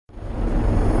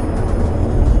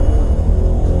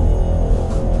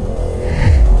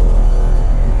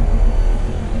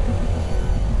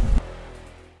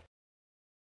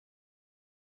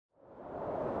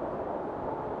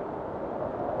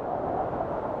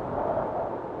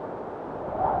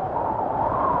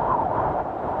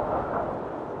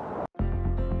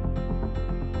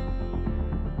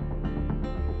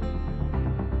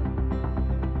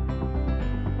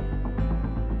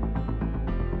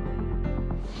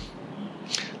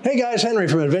Hey guys, Henry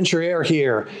from Adventure Air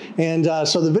here. And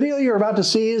so the video you're about to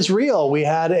see is real. We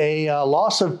had a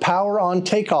loss of power on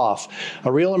takeoff,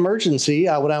 a real emergency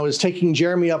when I was taking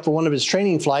Jeremy up for one of his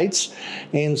training flights.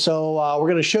 And so we're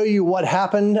going to show you what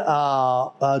happened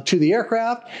to the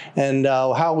aircraft and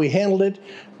how we handled it.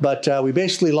 But we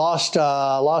basically lost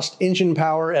engine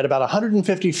power at about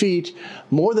 150 feet,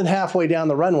 more than halfway down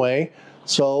the runway.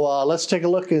 So let's take a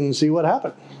look and see what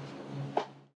happened.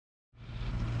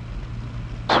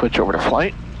 Switch over to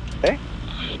flight. Okay.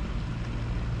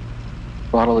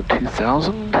 Throttle to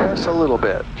 2,000. Just a little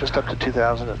bit. Just up to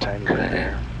 2,000, a tiny bit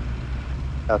there.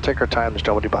 Now take our time. There's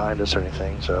nobody behind us or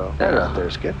anything, so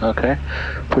there's good. Okay.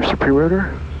 Push the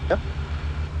pre-rotor. Yep.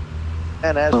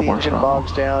 And as the engine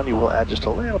bogs down, you will add just a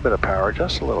little bit of power,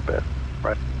 just a little bit.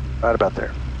 Right about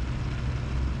there.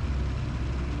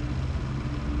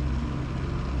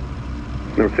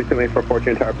 Number 6 and 8 for 14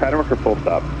 entire pattern for full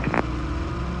stop.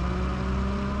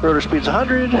 Rotor speed's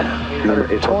 100,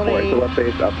 120,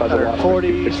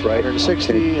 140,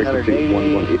 160,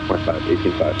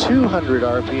 180, 200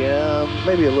 RPM,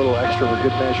 maybe a little extra for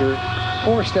good measure.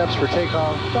 4 steps for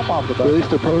takeoff, jump off the boat. Release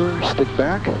the rotor, stick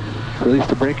back, release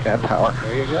the brake, add power.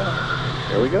 There you go.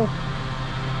 There we go.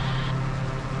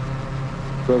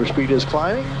 Rotor speed is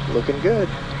climbing, looking good.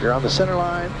 You're on the center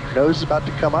line, nose is about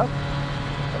to come up.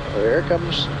 There it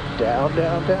comes, down,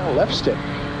 down, down, left stick.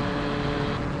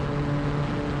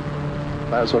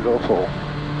 Might as well go full.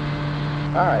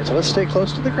 All right, so let's stay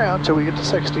close to the ground till we get to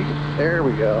 60. There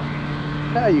we go.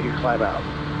 Now you can climb out.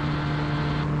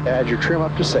 Add your trim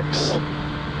up to 6.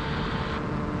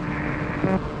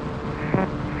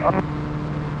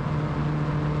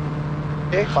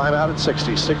 Okay, climb out at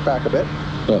 60. Stick back a bit.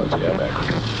 Oh, yeah, back.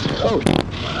 Oh,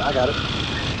 I got it.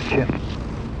 Shit.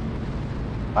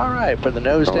 All right, put the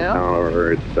nose down.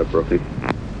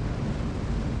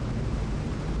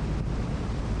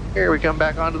 Here we come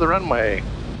back onto the runway.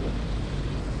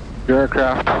 Your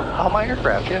aircraft. Oh, my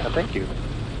aircraft, yeah, thank you.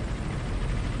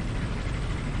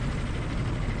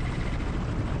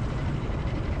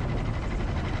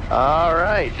 All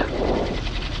right.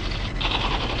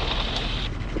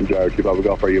 Gyro, Chief Alpha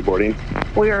Golf, are you boarding?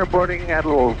 We are boarding at a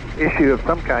little issue of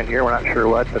some kind here. We're not sure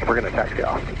what, but we're going to taxi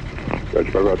off.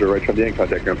 Roger, Roger, right from the end,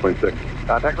 contact ground point 6.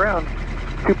 Contact ground.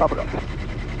 2 Papa Golf.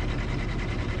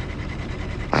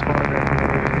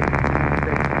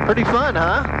 Pretty fun,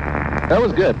 huh? That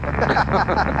was good.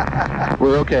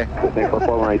 We're okay. Thank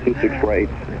 44126 right,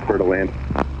 clear to land.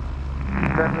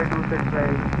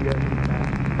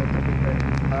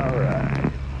 All right.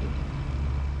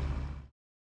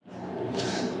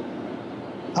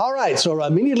 All right, so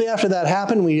immediately after that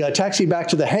happened, we taxied back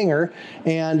to the hangar,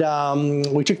 and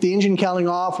we took the engine cowling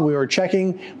off. We were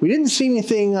checking. We didn't see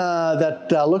anything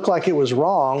that looked like it was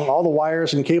wrong. All the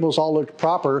wires and cables all looked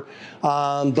proper.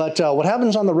 But what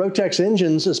happens on the Rotex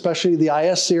engines, especially the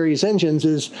IS series engines,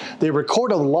 is they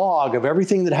record a log of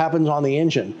everything that happens on the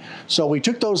engine. So we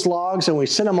took those logs and we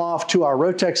sent them off to our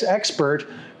Rotex expert,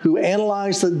 who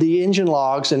analyzed the engine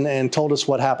logs and told us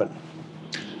what happened.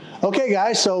 Okay,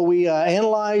 guys, so we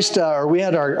analyzed, or we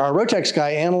had our Rotex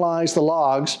guy analyze the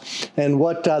logs, and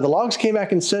what the logs came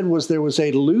back and said was there was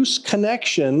a loose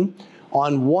connection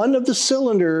on one of the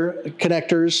cylinder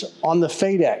connectors on the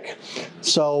FADEC.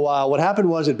 So what happened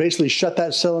was it basically shut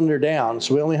that cylinder down.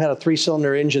 So we only had a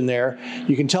 3-cylinder engine there.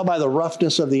 You can tell by the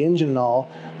roughness of the engine and all.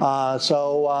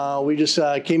 So we just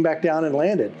came back down and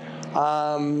landed.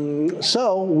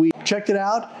 So we checked it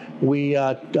out. We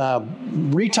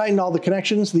retightened all the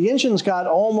connections. The engine's got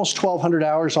almost 1,200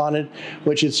 hours on it,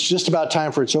 which is just about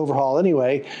time for its overhaul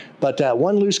anyway. But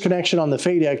one loose connection on the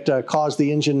FADEC caused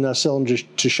the engine cylinder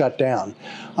to shut down.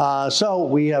 So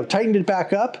we have tightened it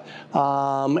back up,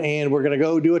 and we're going to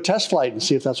go do a test flight and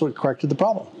see if that's what corrected the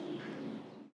problem.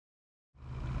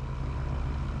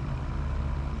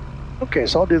 Okay,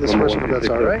 so I'll do this first one, that's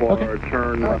all right. Okay.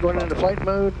 Turn going into flight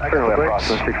mode. I got the brakes.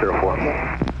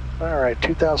 604. All right,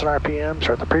 2,000 RPM,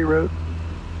 start the pre-route.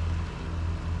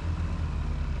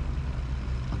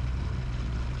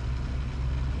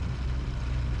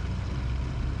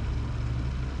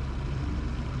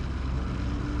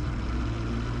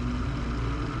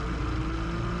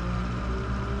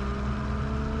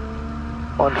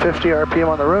 $150 RPM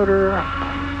on the rotor.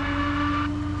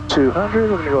 200,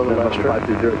 we're going to go a little extra.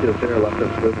 520 left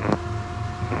approved.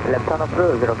 Left on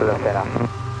approved, 0 to the center.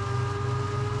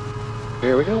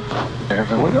 Here we go. There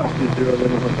we go. 20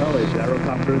 Lima Hotel, a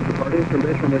Gyrocopter is departing from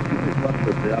base from 26 left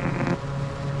for the up.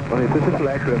 This is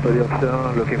flight for the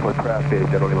option, looking for traffic,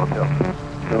 Giro Lima Hotel.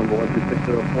 Number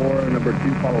 12604, number 2,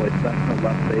 follow a section of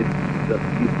left base just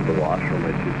east of the wash,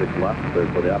 runway 26 left, clear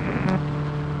for the up.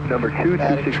 number 2,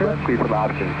 26 left, please have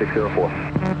option 604.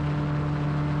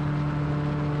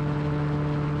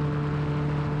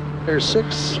 There's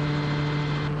 6.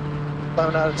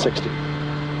 Climbing out at 60.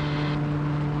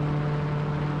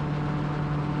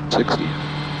 60.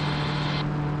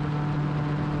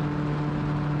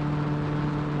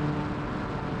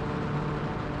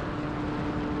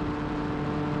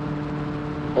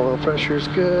 Oil pressure is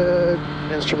good.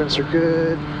 Instruments are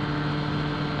good.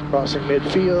 Crossing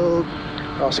midfield.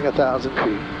 Crossing 1,000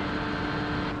 feet.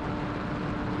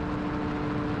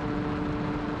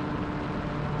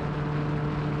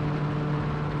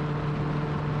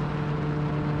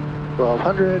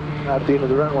 .1200. Not at the end of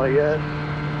the runway yet,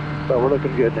 but we're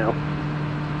looking good now.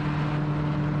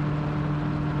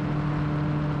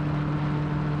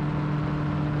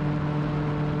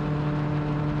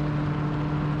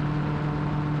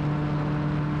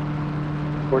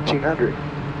 $1,400.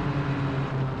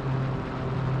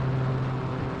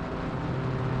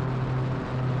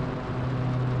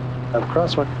 Have a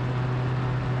crosswind.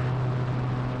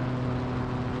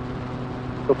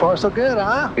 So far, so good,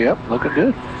 huh? Yep, looking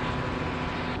good.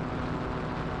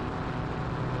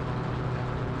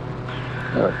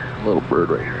 Little bird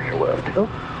right here on your left. Oh,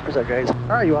 where's that, guys? All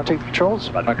right, you want to take the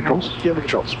controls? My controls? Give the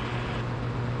controls.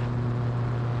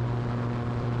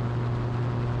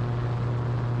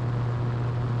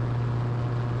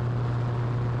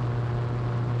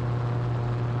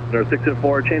 There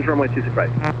 604, change runway 26 right.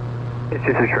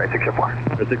 26 right,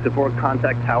 604. There 604,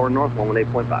 contact tower north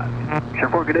 118.5.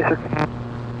 604, good day, sir.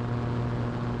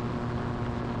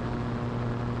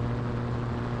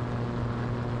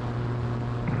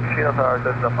 Chino Tower,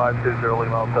 Cessna 520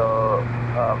 Lima Alto,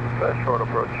 short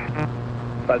approach.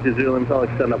 520 Lima Alto,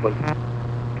 extend upwind.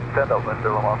 Extend upwind,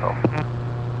 Lima Alto.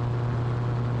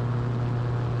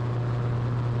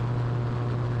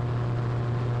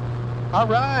 All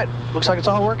right, looks like it's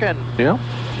all working. Yeah.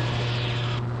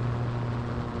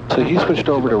 So he switched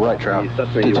over to right track. The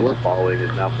Cessna you were following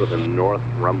is now for the north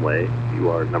runway. You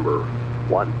are number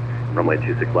 1, runway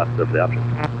 26 left of the option.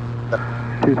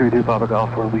 232 Papa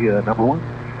Golf, runway number 1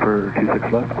 for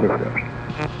 26 left, clear for the option.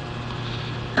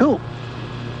 Cool.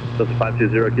 So it's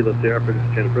 520 Kilo Sierra for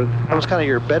change approach. That was kind of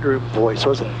your bedroom voice,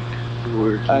 wasn't it?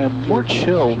 I am more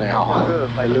chill now.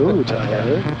 Hello,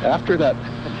 Tyler. After that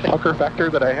pucker factor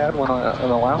that I had when on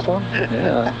the last one,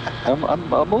 yeah, I'm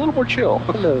a little more chill.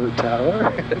 Hello,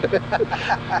 Tyler.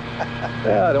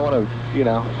 Yeah, I don't want to, you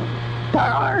know.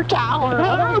 Tyler.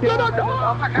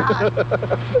 Oh my God.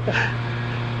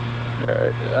 All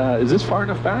right, is this far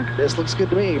enough back? This looks good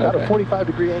to me. About a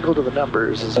 45-degree angle to the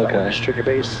numbers is okay. Trigger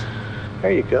base.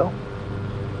 There you go.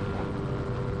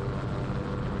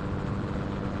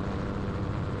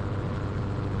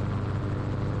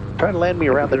 Try to land me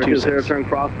around the 26. Turn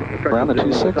cross. Around the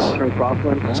 26? Turn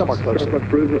crosswind. Somewhere close.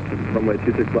 Runway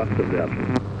 26 left of the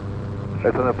option.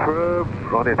 It's an approved,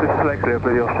 runway 26 left, clear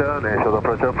for the ocean, and short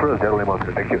approach approved, generally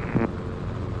monster, thank you.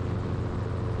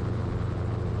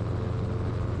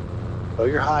 Oh,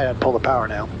 you're high. I'd pull the power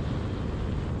now.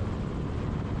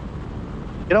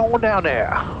 Get on down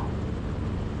there.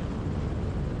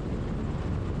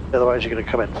 Otherwise, you're going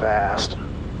to come in fast.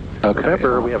 Okay.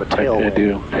 Remember, we have a tailwind. I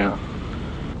do, yeah.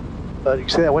 But you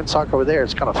can see that windsock over there,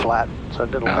 it's kind of flat, so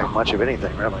it didn't look like much of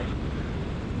anything, really.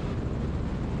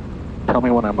 Tell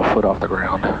me when I'm a foot off the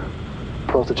ground. You're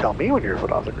supposed to tell me when you're a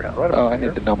foot off the ground, right? Oh, I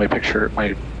need to know my picture,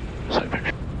 my side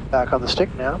picture. Back on the stick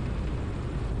now.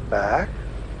 Back.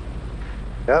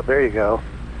 Yep, there you go.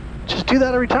 Just do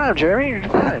that every time, Jeremy. You're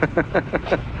fine.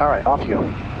 All right, off you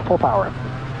go. Full power.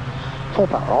 Full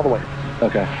power, all the way.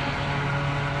 Okay.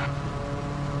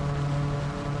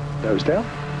 Nose down.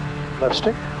 Left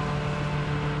stick.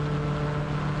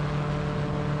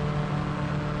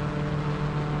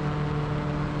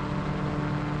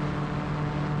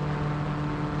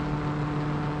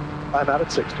 I'm out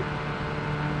at 60.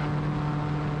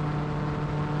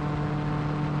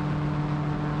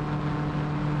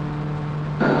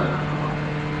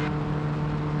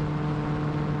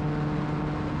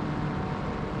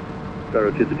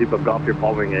 Gyro 2 Papa Golf, you're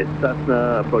following a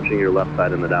Cessna, approaching your left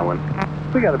side in the downwind.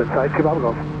 We got him inside. Keep on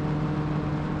going.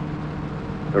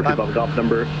 Gyro 2 Papa Golf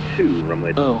number 2,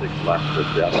 runway 26 left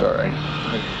of the option. Sorry.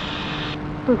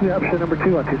 This is the option number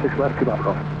 2 on 26 left. Keep on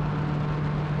going.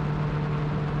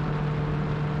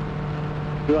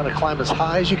 You want to climb as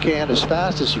high as you can, as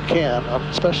fast as you can,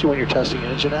 especially when you're testing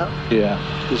an engine out. Yeah.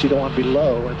 Because you don't want to be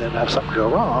low and then have something go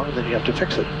wrong, and then you have to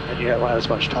fix it, and you don't have as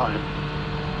much time.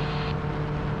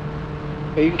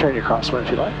 Okay, you can turn your crosswind if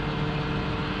you like.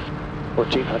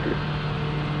 1400.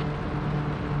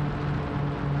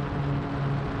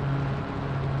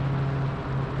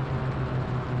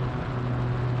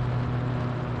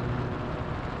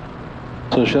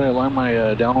 So should I line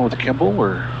my downwind with the Kimball,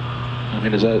 or, I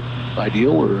mean, is that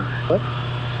ideal, or? What?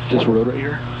 This road right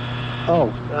here? Oh,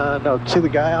 no, see the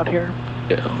guy out here?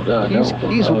 Yeah,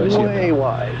 He's way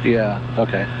wide. Yeah,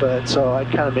 okay. But so I'd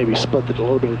kind of maybe split a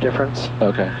little bit of difference.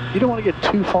 Okay. You don't want to get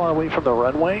too far away from the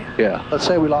runway. Yeah. Let's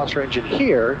say we lost our engine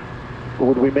here.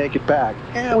 Would we make it back?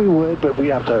 Yeah, we would, but we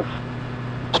have to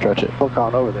stretch it. Hook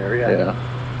on over there, yeah. Yeah.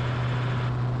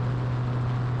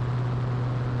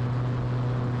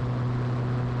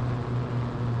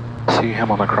 See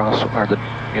him on the cross, or the,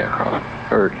 cross,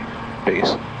 or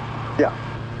base. Yeah.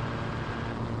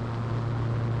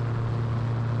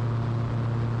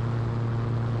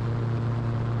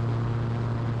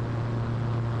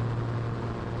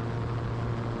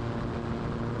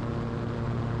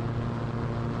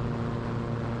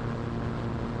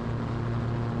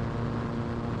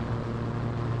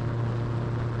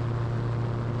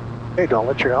 Hey, don't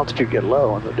let your altitude get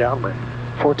low on the downwind.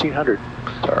 1400.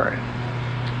 Sorry.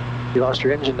 You lost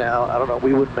your engine now. I don't know.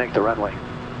 We wouldn't make the runway.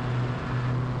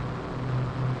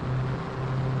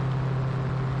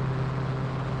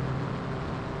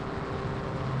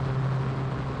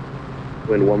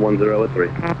 Wind 110 at 3.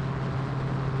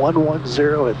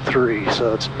 110 at 3,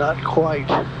 so it's not quite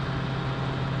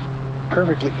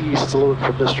perfectly east. It's a little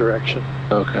from this direction.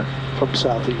 Okay. From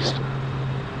southeast.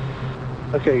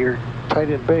 Okay, you're tight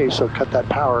in base, so cut that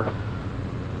power.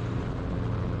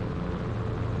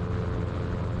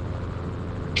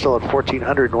 Still at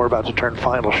 1400, and we're about to turn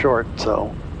final short,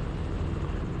 so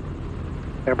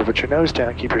remember, put your nose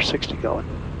down, keep your 60 going.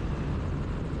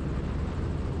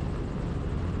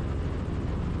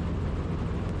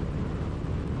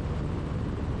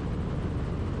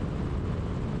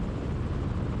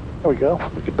 There we go,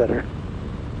 looking better.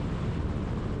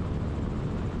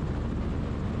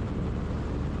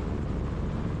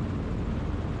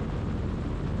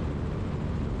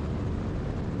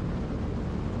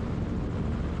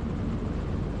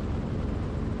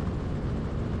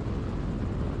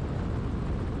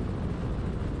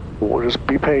 We'll just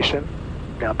be patient.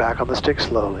 Now back on the stick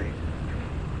slowly.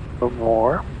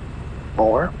 More.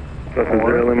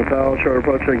 Zero limit out, short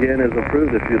approach again is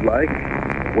approved if you'd like.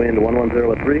 Wind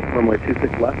 110 at 3, runway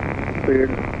 26 left, cleared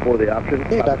for the option.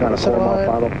 Hey, back on the center line.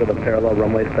 Final for the parallel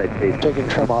runway site page. Taking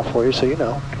trim off for you so you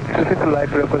know. 26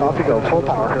 light, Off you go, full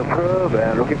power. Approve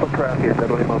and looking for traffic,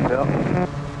 Zero Motel.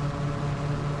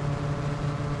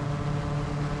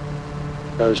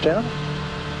 Nose down.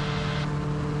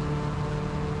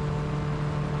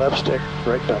 Left stick,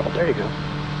 right pedal. There you go.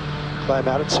 Climb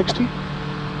out at 60.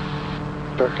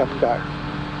 Start coming back.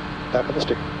 Back on the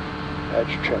stick. Add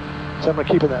your trim. So I'm going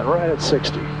to keep that right at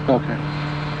 60. Okay.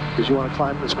 Because you want to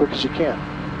climb as quick as you can.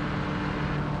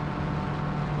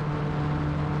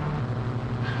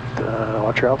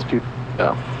 Watch your altitude.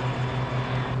 Yeah.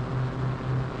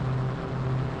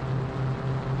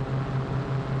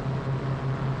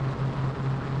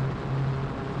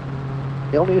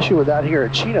 The only issue with that here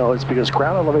at Chino is because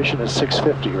ground elevation is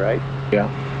 650, right? Yeah.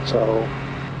 So,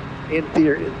 in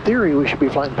theory, we should be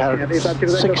flying pattern at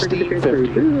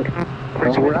 1650.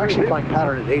 So we're actually flying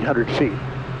pattern at 800 feet.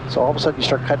 So all of a sudden you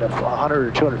start cutting 100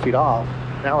 or 200 feet off.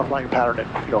 Now we're flying pattern at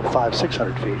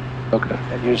 500-600 feet. Okay.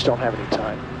 And you just don't have any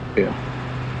time. Yeah.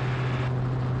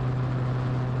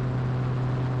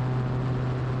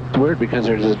 It's weird because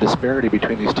there's a disparity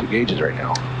between these two gauges right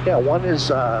now. Yeah, one is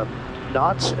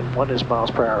knots and one is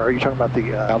miles per hour. Are you talking about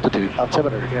the altitude?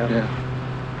 Altimeter, yeah.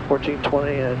 Yeah. 14,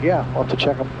 20, and yeah, I'll have to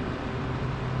check them.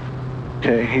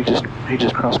 Okay, he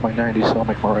just crossed my 90, so I'll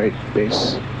make my right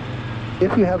base.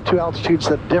 If you have two altitudes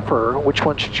that differ, which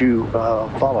one should you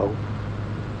follow?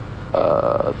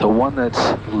 The one that's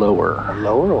lower. The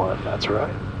lower one, that's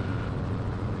right.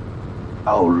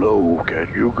 How low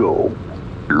can you go?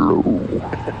 Low.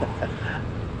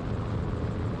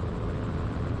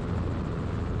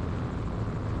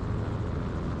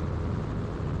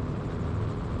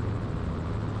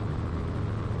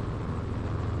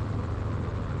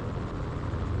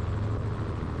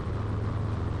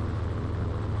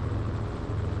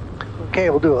 Okay,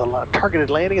 we'll do a targeted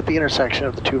landing at the intersection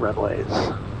of the two runways.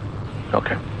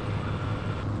 Okay.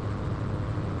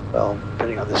 Well,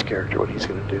 depending on this character, what he's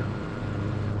going to do.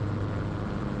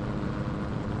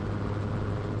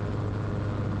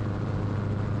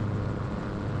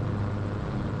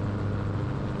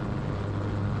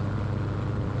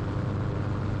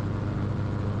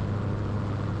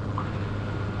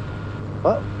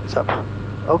 Oh, it's up.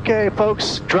 Okay,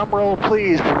 folks, drum roll,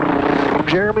 please.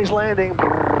 Jeremy's landing.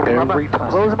 Every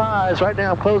time. Closing my eyes right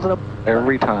now. I'm closing them.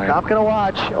 Every time. I'm going to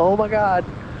watch. Oh, my God.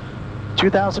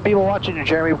 2,000 people watching you,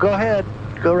 Jeremy. Go ahead.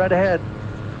 Go right ahead.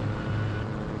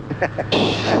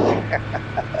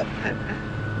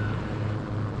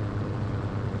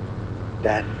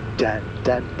 Dun, dun,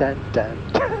 dun, dun, dun.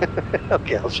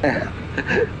 Okay, I'll shut up.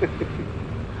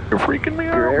 You're freaking me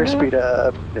out. Your airspeed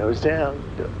up, nose down.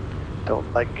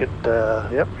 Don't like it.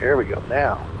 Yep, here we go.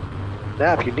 Now,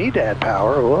 if you need to add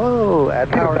power, whoa, add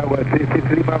power.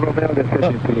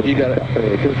 You got it.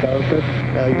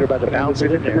 You're about to bounce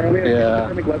it in there. Yeah.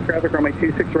 Left traffic runway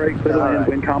 26 right, clear land,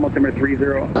 wind calm altimeter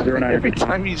 3009. Every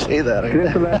time you say that,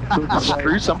 I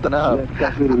screw something up.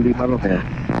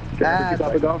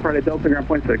 Golf right at Delta ground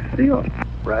point 6. See ya.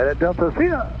 Right at Delta, see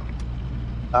ya.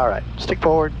 All right, stick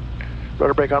forward.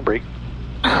 Rotor brake on brake.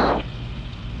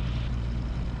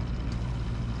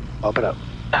 Open up.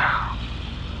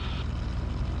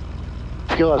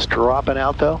 Feel us dropping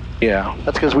out though? Yeah.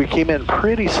 That's because we came in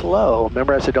pretty slow.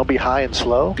 Remember I said don't be high and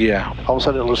slow? Yeah. All of a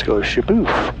sudden it'll just go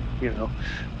shaboof, you know.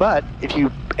 But if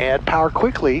you add power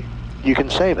quickly, you can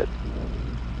save it.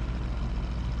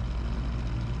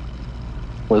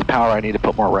 With power, I need to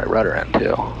put more right rudder in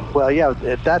too. Well, yeah,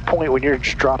 at that point when you're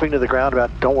just dropping to the ground,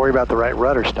 don't worry about the right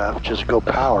rudder stuff. Just go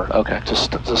power. Okay.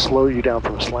 Just to slow you down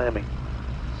from slamming.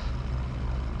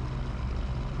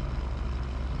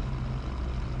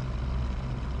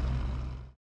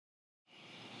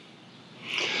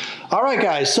 All right,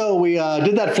 guys, so we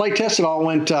did that flight test. It all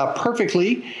went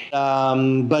perfectly.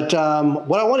 But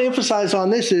what I want to emphasize on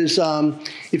this is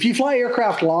if you fly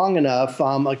aircraft long enough,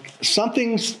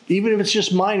 something, even if it's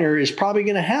just minor, is probably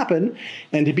going to happen.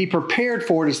 And to be prepared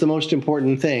for it is the most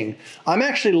important thing. I'm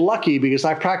actually lucky because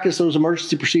I practice those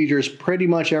emergency procedures pretty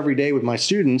much every day with my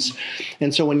students.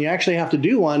 And so when you actually have to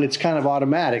do one, it's kind of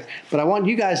automatic. But I want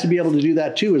you guys to be able to do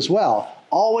that too as well.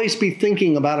 Always be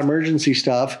thinking about emergency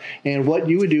stuff and what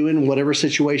you would do in whatever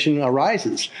situation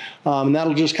arises. And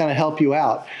that'll just kind of help you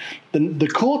out. The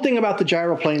cool thing about the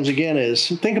gyroplanes, again, is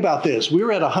think about this. We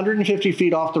were at 150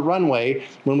 feet off the runway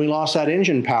when we lost that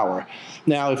engine power.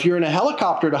 Now, if you're in a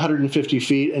helicopter at 150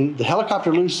 feet and the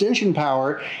helicopter loses engine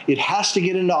power, it has to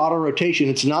get into auto rotation.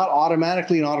 It's not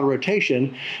automatically in auto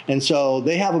rotation. And so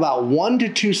they have about 1 to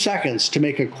 2 seconds to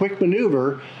make a quick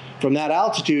maneuver from that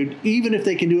altitude, even if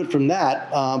they can do it from that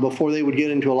before they would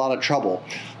get into a lot of trouble.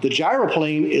 The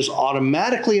gyroplane is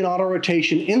automatically in auto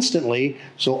rotation instantly,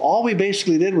 so all we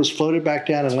basically did was float it back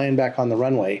down and land back on the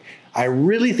runway. I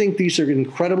really think these are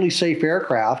incredibly safe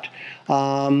aircraft,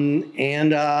 and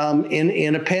in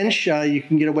a pinch, you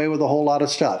can get away with a whole lot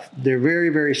of stuff. They're very,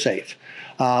 very safe.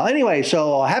 Anyway,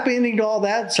 so happy ending to all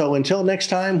that. So until next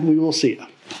time, we will see you.